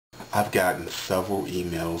I've gotten several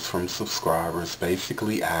emails from subscribers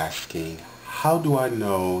basically asking, how do I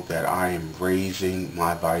know that I am raising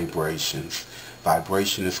my vibrations?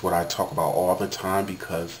 Vibration is what I talk about all the time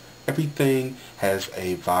because everything has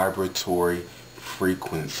a vibratory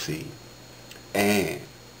frequency, and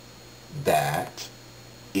that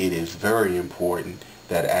it is very important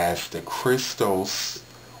that as the crystals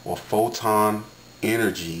or photon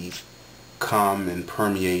energies come and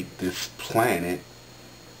permeate this planet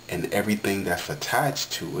and everything that's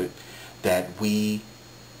attached to it, that we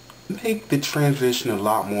make the transition a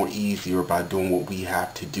lot more easier by doing what we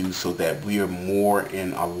have to do so that we are more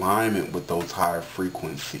in alignment with those higher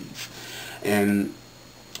frequencies. And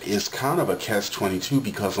it's kind of a catch-22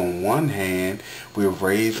 because on one hand we're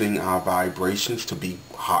raising our vibrations to be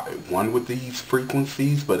one with these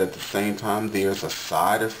frequencies, but at the same time there's a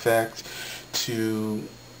side effect to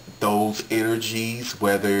those energies,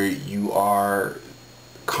 whether you are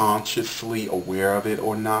consciously aware of it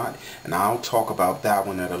or not, and I'll talk about that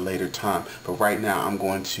one at a later time. But right now I'm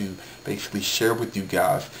going to basically share with you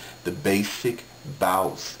guys the basic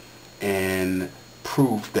bouts and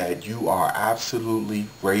proof that you are absolutely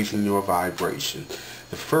raising your vibration.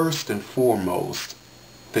 The first and foremost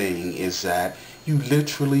thing is that you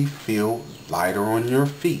literally feel lighter on your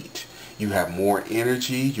feet. You have more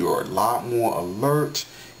energy, you're a lot more alert,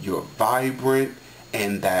 you're vibrant,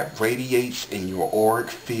 and that radiates in your auric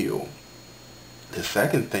field. The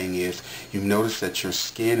second thing is you notice that your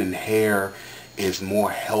skin and hair is more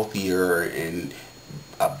healthier and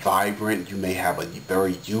vibrant. You may have a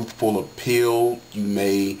very youthful appeal, you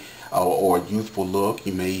may or youthful look.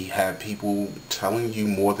 You may have people telling you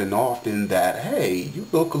more than often that, hey, you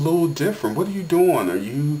look a little different. What are you doing? Are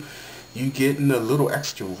you getting a little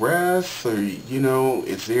extra rest, or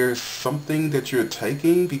is there something that you're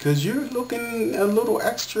taking because you're looking a little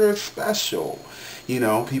extra special?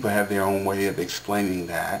 People have their own way of explaining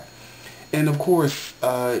that. And of course,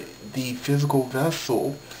 the physical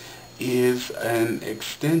vessel is an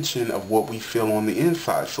extension of what we feel on the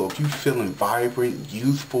inside. So if you're feeling vibrant,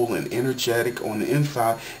 youthful, and energetic on the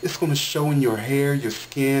inside, it's going to show in your hair, your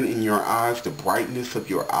skin, in your eyes. The brightness of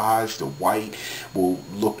your eyes, the white, will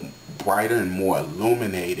look brighter and more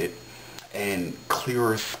illuminated, and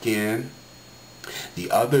clearer skin. The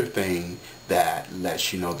other thing that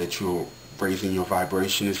lets you know that you're raising your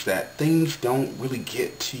vibration is that things don't really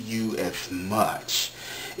get to you as much.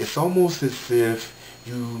 It's almost as if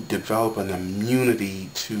you develop an immunity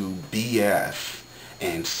to BS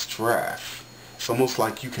and stress. It's almost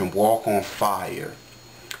like you can walk on fire,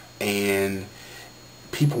 and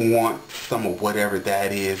people want some of whatever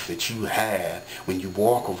that is that you have when you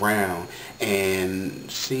walk around, and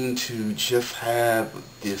seem to just have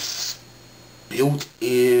this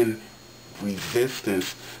built-in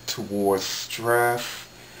resistance towards stress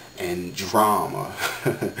and drama.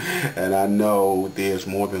 And I know there's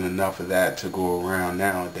more than enough of that to go around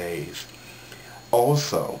nowadays.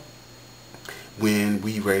 Also, when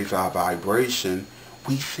we raise our vibration,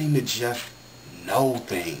 we seem to just know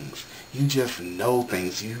things. You just know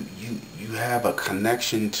things. You have a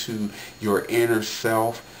connection to your inner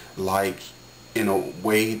self, like in a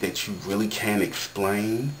way that you really can't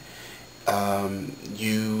explain.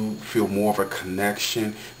 You feel more of a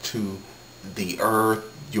connection to the earth,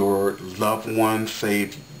 your loved ones. Say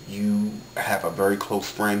if you have a very close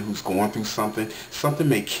friend who's going through something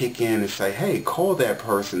may kick in and say, hey, call that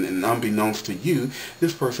person, and unbeknownst to you,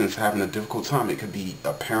 this person is having a difficult time. It could be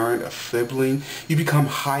a parent, a sibling. You become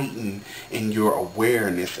heightened in your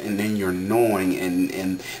awareness and in your knowing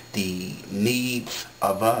and the needs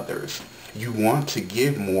of others. You want to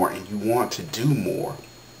give more and you want to do more.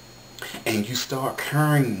 And you start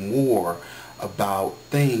caring more about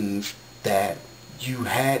things that you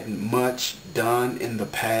hadn't much done in the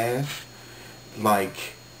past,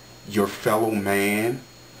 like your fellow man,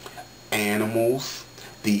 animals,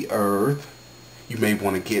 the earth. You may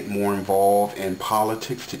want to get more involved in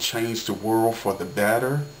politics to change the world for the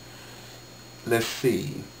better. Let's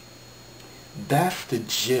see. That's the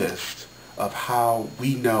gist of how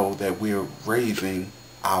we know that we're raising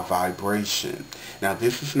our vibration. Now,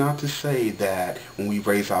 this is not to say that when we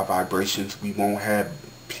raise our vibrations we won't have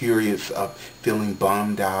periods of feeling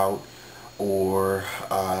bummed out or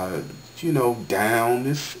down.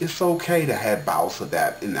 It's okay to have bouts of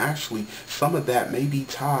that, and actually some of that may be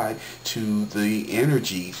tied to the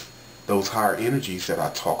energies, those higher energies that I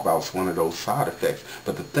talk about. It's one of those side effects.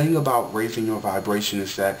 But the thing about raising your vibration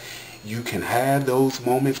is that you can have those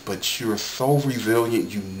moments, but you're so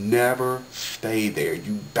resilient, you never stay there.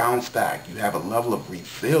 You bounce back. You have a level of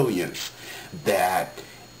resilience that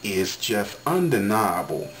is just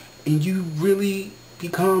undeniable. And you really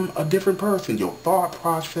become a different person. Your thought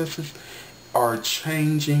processes are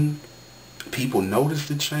changing. People notice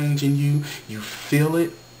the change in you. You feel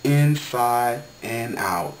it inside and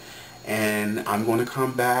out. And I'm going to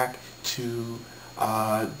come back to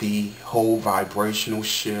the whole vibrational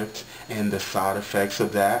shift and the side effects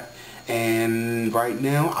of that. And right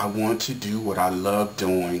now I want to do what I love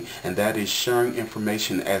doing, and that is sharing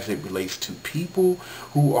information as it relates to people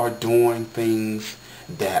who are doing things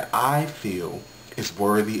that I feel is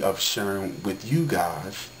worthy of sharing with you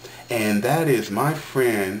guys. And that is my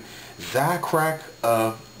friend Zackrack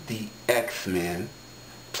of the X-Men,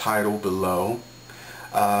 title below.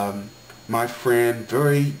 My friend,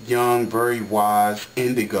 very young, very wise,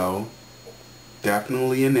 indigo,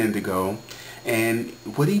 definitely an indigo. And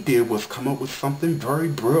what he did was come up with something very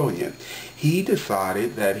brilliant. He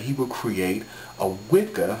decided that he would create a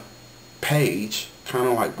Wicca page, kind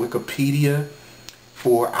of like Wikipedia,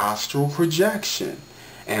 for astral projection.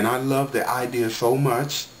 And I love the idea so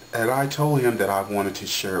much that I told him that I wanted to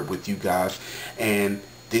share it with you guys. And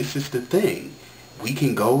this is the thing. We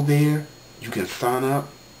can go there. You can sign up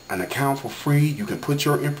an account for free. You can put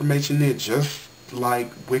your information there just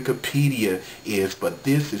like Wikipedia is, but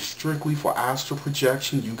this is strictly for astral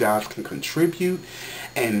projection. You guys can contribute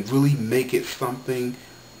and really make it something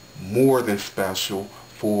more than special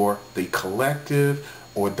for the collective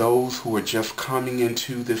or those who are just coming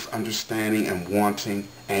into this understanding and wanting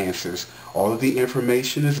answers. All of the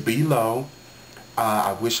information is below.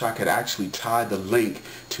 I wish I could actually tie the link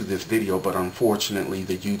to this video, but unfortunately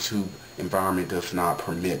the YouTube environment does not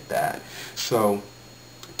permit that. So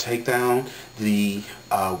take down the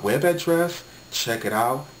web address, check it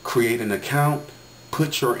out, create an account,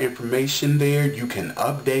 put your information there. You can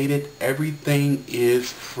update it. Everything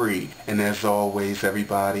is free. And as always,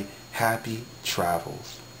 everybody, happy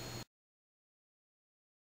travels.